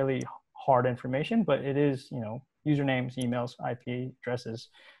not really hard information, but it is, usernames, emails, IP addresses,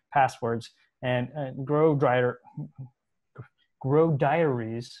 passwords, and Grow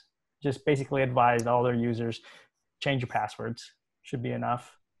Diaries just basically advise all their users, change your passwords. Should be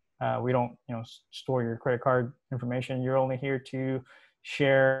enough. We don't, store your credit card information. You're only here to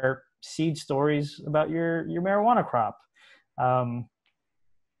share seed stories about your marijuana crop.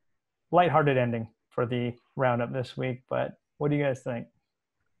 Lighthearted ending for the roundup this week, but what do you guys think?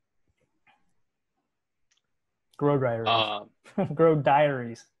 Grow Diaries. Grow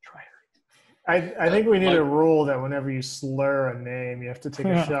Diaries. I think we need a rule that whenever you slur a name, you have to take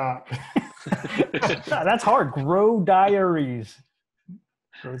a shot. That's hard. Grow Diaries.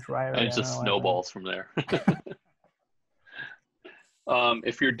 Grow Diaries. And it just snowballs from there.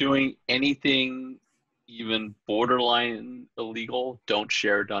 If you're doing anything even borderline illegal, don't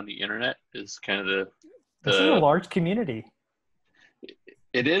share it on the internet. Is kind of the This is a large community.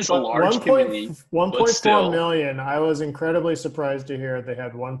 It is a large community. 1.4 million. I was incredibly surprised to hear they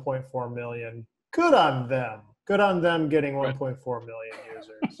had 1.4 million. Good on them. Good on them getting 1.4 million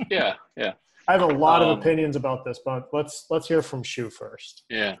users. Yeah. I have a lot of opinions about this, but let's hear from Shu first.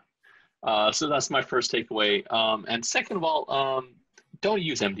 Yeah. So that's my first takeaway. And second of all, don't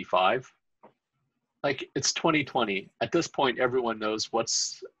use MD5. Like, it's 2020. At this point, everyone knows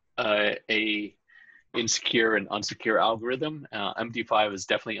what's a insecure and unsecure algorithm. MD5 is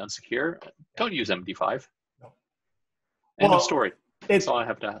definitely unsecure. Don't use MD5. No. End of story. That's all I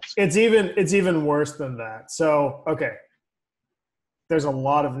have to ask. It's even worse than that. So, okay. There's a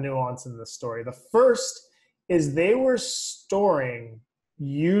lot of nuance in this story. The first is they were storing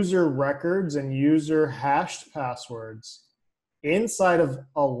user records and user hashed passwords inside of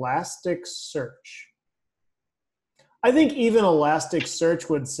Elasticsearch. I think even Elasticsearch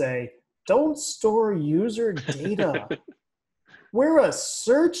would say, don't store user data. We're a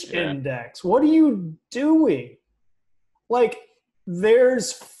search index. What are you doing? Like,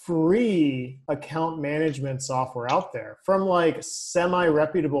 there's free account management software out there from like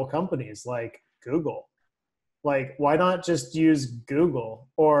semi-reputable companies like Google. Like, why not just use Google?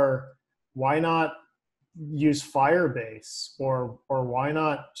 Or why not use Firebase? Or why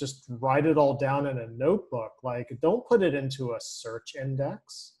not just write it all down in a notebook? Like, don't put it into a search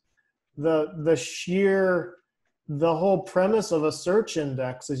index. The whole premise of a search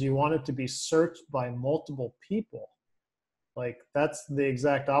index is you want it to be searched by multiple people. Like, that's the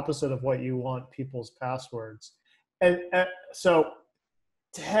exact opposite of what you want people's passwords. And so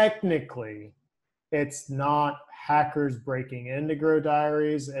technically, it's not hackers breaking into Grow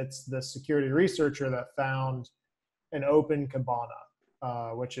Diaries. It's the security researcher that found an open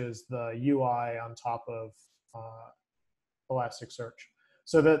Kibana, which is the UI on top of Elasticsearch.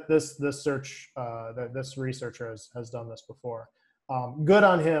 So that this researcher has done this before. Good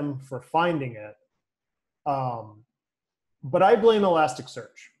on him for finding it. But I blame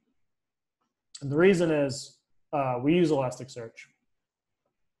Elasticsearch. And the reason is we use Elasticsearch.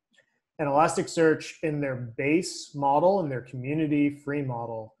 And Elasticsearch, in their base model, in their community free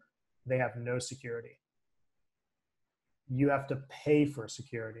model, they have no security. You have to pay for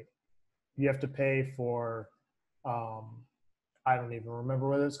security. You have to pay for, I don't even remember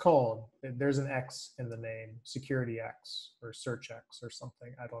what it's called. There's an X in the name, Security X or Search X or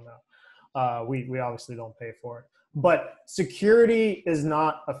something. I don't know. We obviously don't pay for it. But security is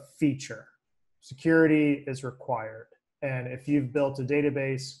not a feature. Security is required. And if you've built a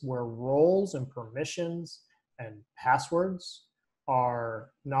database where roles and permissions and passwords are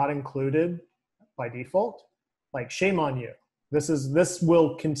not included by default, like, shame on you. This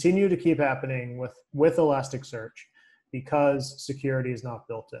will continue to keep happening with Elasticsearch because security is not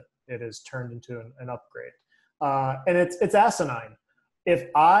built in. It is turned into an upgrade. And it's asinine. If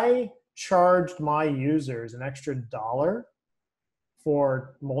I charged my users an extra $1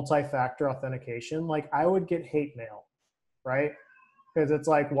 for multi-factor authentication, like, I would get hate mail, right? Because it's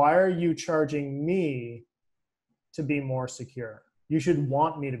like, why are you charging me to be more secure? You should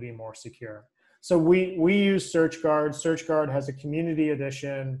want me to be more secure. So we use SearchGuard. SearchGuard has a community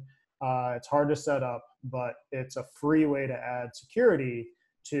edition. It's hard to set up, but it's a free way to add security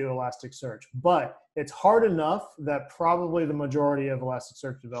to Elasticsearch. But it's hard enough that probably the majority of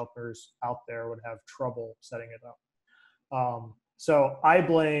Elasticsearch developers out there would have trouble setting it up. So I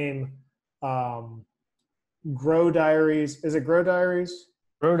blame Grow Diaries. Is it Grow Diaries?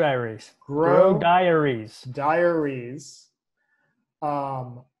 Grow Diaries. Grow Diaries. Diaries.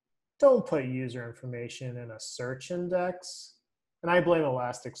 Don't put user information in a search index. And I blame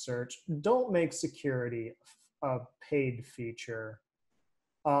Elasticsearch. Don't make security a paid feature.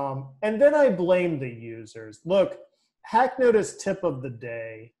 And then I blame the users. Look, HackNotice tip of the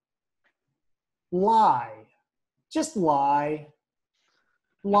day: lie. Just lie.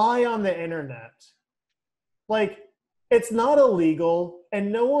 Lie on the internet. Like, it's not illegal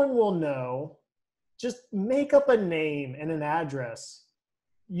and no one will know. Just make up a name and an address.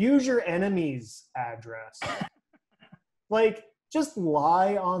 Use your enemy's address. Like, just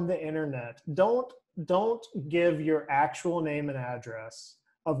lie on the internet. Don't give your actual name and address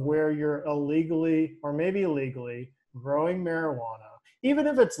of where you're illegally or maybe illegally growing marijuana. Even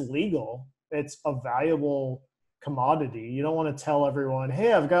if it's legal, it's a valuable commodity. You don't want to tell everyone,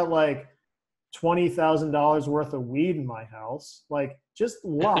 hey, I've got like $20,000 worth of weed in my house. Like, just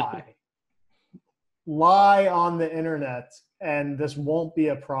lie. Lie on the internet, and this won't be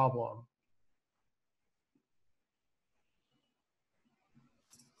a problem.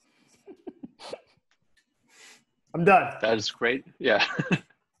 I'm done. That is great. Yeah.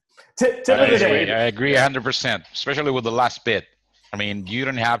 Tip of the day. I agree 100%, especially with the last bit. I mean, you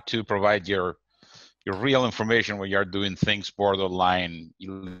don't have to provide your real information when you're doing things borderline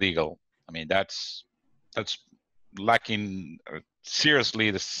illegal. I mean, that's lacking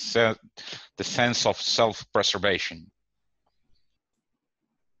seriously the sense of self-preservation.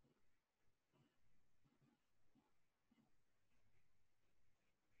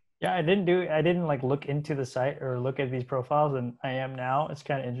 Yeah, I didn't like look into the site or look at these profiles, and I am now. It's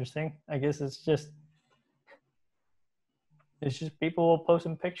kind of interesting. I guess it's just people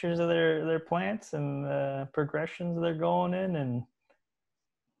posting pictures of their plants and progressions they're going in, and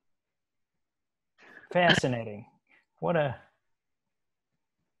fascinating. What an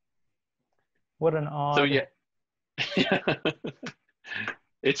odd. So yeah.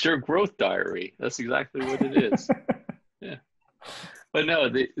 It's your growth diary. That's exactly what it is. Yeah. But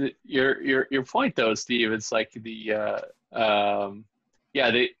no, your point though, Steve, it's like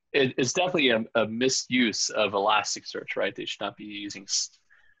it's definitely a misuse of Elasticsearch, right? They should not be using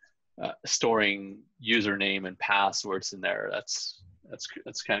storing username and passwords in there. That's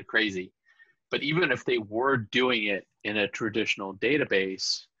kind of crazy. But even if they were doing it in a traditional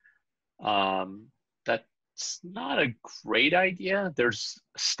database, that's not a great idea. There's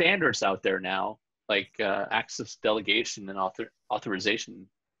standards out there now, like access delegation and authorization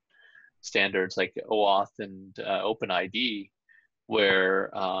standards like OAuth and OpenID, where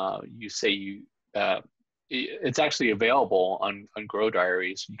you say it's actually available on Grow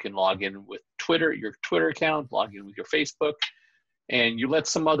Diaries. You can log in with your Twitter account, log in with your Facebook, and you let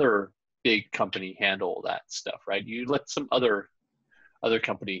some other big company handle that stuff, right? You let some other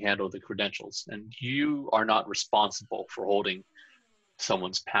company handle the credentials, and you are not responsible for holding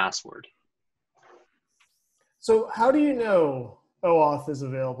someone's password. So how do you know OAuth is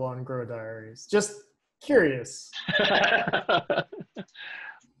available on Grow Diaries? Just curious.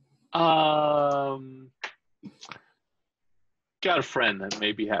 Got a friend that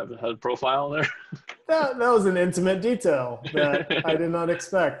maybe have a profile there. That was an intimate detail that I did not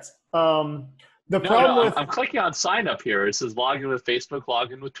expect. I'm clicking on sign up here. It says log in with Facebook,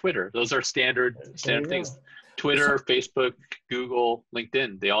 log in with Twitter. Those are standard things. Twitter, Facebook, Google,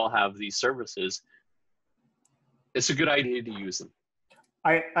 LinkedIn, they all have these services. It's a good idea to use them.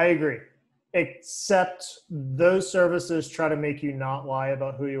 I agree. Except those services try to make you not lie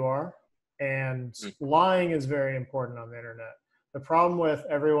about who you are. And lying is very important on the internet. The problem with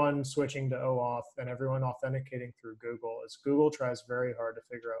everyone switching to OAuth and everyone authenticating through Google is Google tries very hard to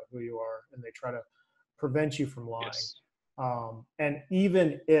figure out who you are, and they try to prevent you from lying. Yes. And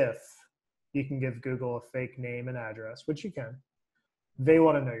even if you can give Google a fake name and address, which you can, they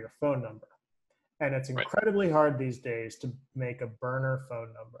want to know your phone number. And it's incredibly hard these days to make a burner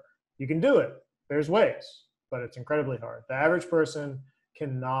phone number. You can do it. There's ways, but it's incredibly hard. The average person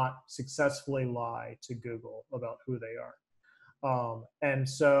cannot successfully lie to Google about who they are. And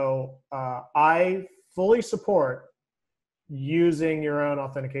so I fully support using your own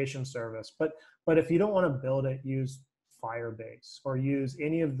authentication service. But if you don't want to build it, use Firebase or use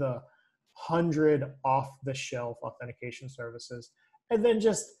any of the 100 off-the-shelf authentication services. And then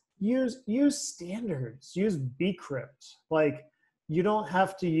just use standards, use bcrypt. Like, you don't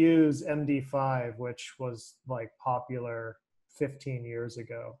have to use MD5, which was like popular 15 years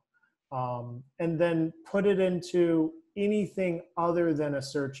ago. And then put it into anything other than a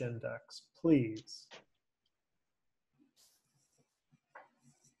search index, please.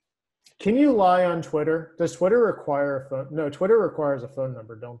 Can you lie on Twitter? Does Twitter require a phone? No, Twitter requires a phone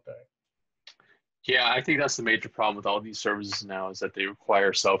number, don't they? Yeah, I think that's the major problem with all these services now, is that they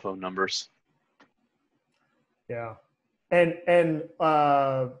require cell phone numbers. Yeah. And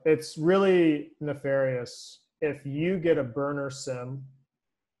it's really nefarious if you get a burner SIM,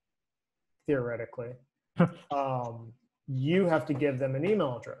 theoretically, you have to give them an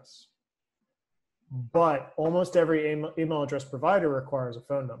email address. But almost every email address provider requires a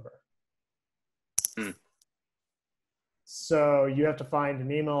phone number. So you have to find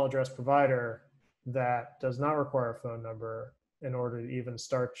an email address provider that does not require a phone number in order to even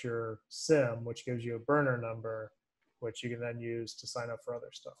start your SIM, which gives you a burner number, which you can then use to sign up for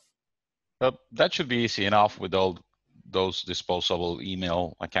other stuff. That should be easy enough with all those disposable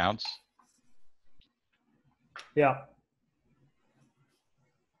email accounts. Yeah.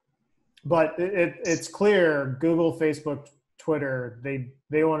 But it's clear Google, Facebook, Twitter,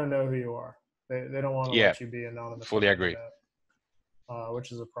 they want to know who you are. They don't want to let you be anonymous. Fully agree.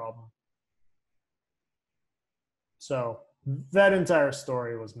 Which is a problem. So that entire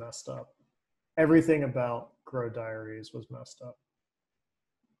story was messed up. Everything about Grow Diaries was messed up.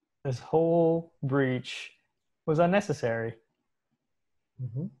 This whole breach was unnecessary.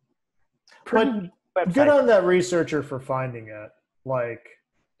 Mm-hmm. But good on that researcher for finding it. Like,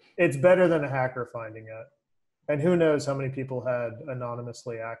 it's better than a hacker finding it. And who knows how many people had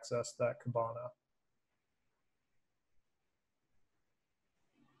anonymously accessed that Kibana.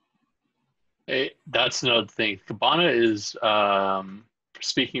 Hey, that's another thing. Kibana is,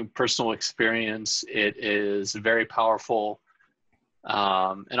 speaking of personal experience, it is very powerful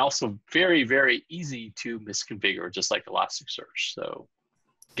and also very, very easy to misconfigure, just like Elasticsearch. So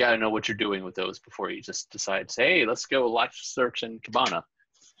you got to know what you're doing with those before you just decide to say, hey, let's go Elasticsearch and Kibana.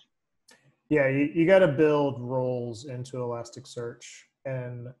 Yeah, you got to build roles into Elasticsearch.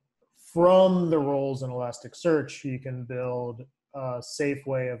 And from the roles in Elasticsearch, you can build a safe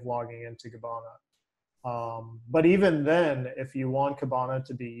way of logging into Kibana. But even then, if you want Kibana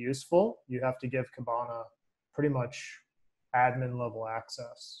to be useful, you have to give Kibana pretty much admin level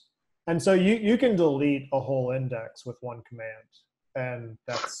access. And so you can delete a whole index with one command. And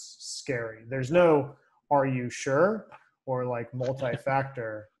that's scary. There's no, are you sure? Or like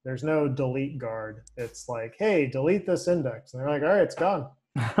multi-factor. There's no delete guard. It's like, hey, delete this index. And they're like, all right, it's gone.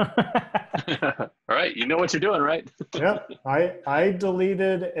 All right, you know what you're doing, right? Yep. I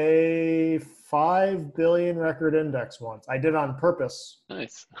deleted a 5 billion record index once. I did it on purpose.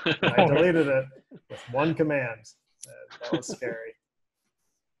 Nice. I deleted it with one command. That was scary.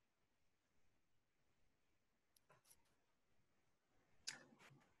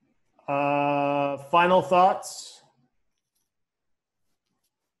 Final thoughts?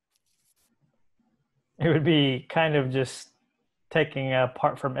 it would be kind of just taking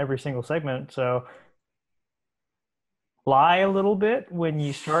apart from every single segment. So lie a little bit when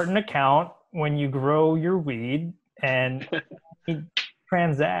you start an account, when you grow your weed, and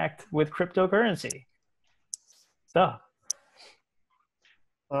transact with cryptocurrency. Duh.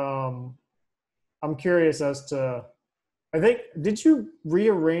 I'm curious as to, I think, did you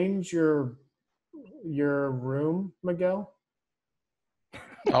rearrange your room, Miguel?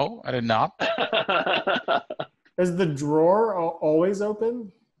 No, I did not. Is the drawer always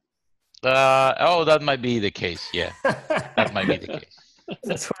open? Oh, that might be the case. Yeah, that might be the case.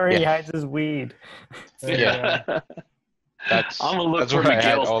 That's where he hides his weed. Yeah. That's I'm gonna look that's for where I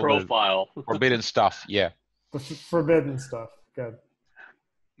had Miguel's all profile. the forbidden stuff. Yeah. Forbidden stuff. Good.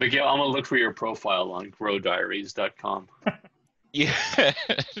 Miguel, I'm gonna look for your profile on growdiaries.com. Yeah.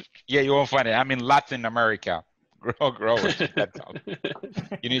 Yeah, you won't find it. I'm in Latin America. Growers.com.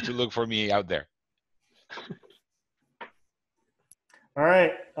 You need to look for me out there. All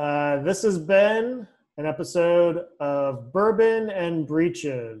right. This has been an episode of Bourbon and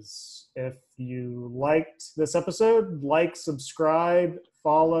Breaches. If you liked this episode, like, subscribe,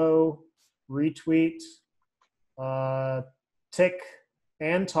 follow, retweet, tick,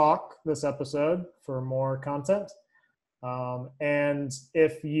 and talk this episode for more content. And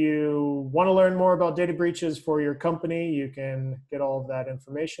if you want to learn more about data breaches for your company, you can get all of that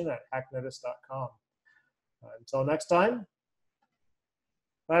information at HackNotice.com. Until next time,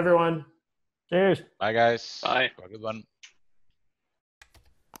 bye everyone. Cheers. Bye, guys. Bye. Have a good one.